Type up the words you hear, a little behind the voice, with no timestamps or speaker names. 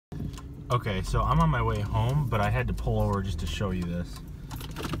Okay, so I'm on my way home, but I had to pull over just to show you this.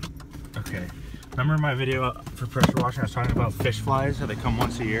 Okay, remember my video for pressure washing? I was talking about fish flies, how they come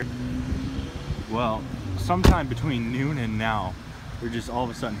once a year? Well, sometime between noon and now, they're just all of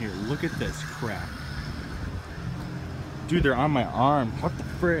a sudden here. Look at this crap. Dude, they're on my arm. What the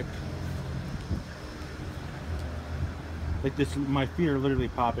frick? Like this, my feet are literally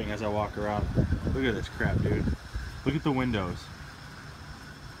popping as I walk around. Look at this crap, dude. Look at the windows.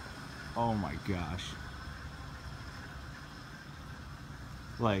 Oh my gosh.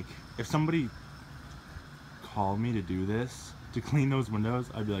 Like, if somebody called me to do this, to clean those windows,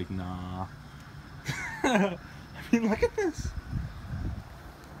 I'd be like, nah. I mean, look at this.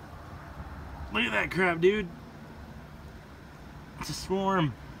 Look at that crap, dude. It's a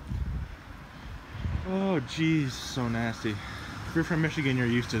swarm. Oh, geez, so nasty. If you're from Michigan, you're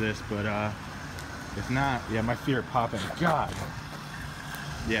used to this, but if not, yeah, my feet are popping. God.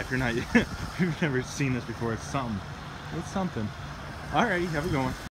 Yeah, if you're not, if you've never seen this before, it's something. It's something. Alrighty, have a good one.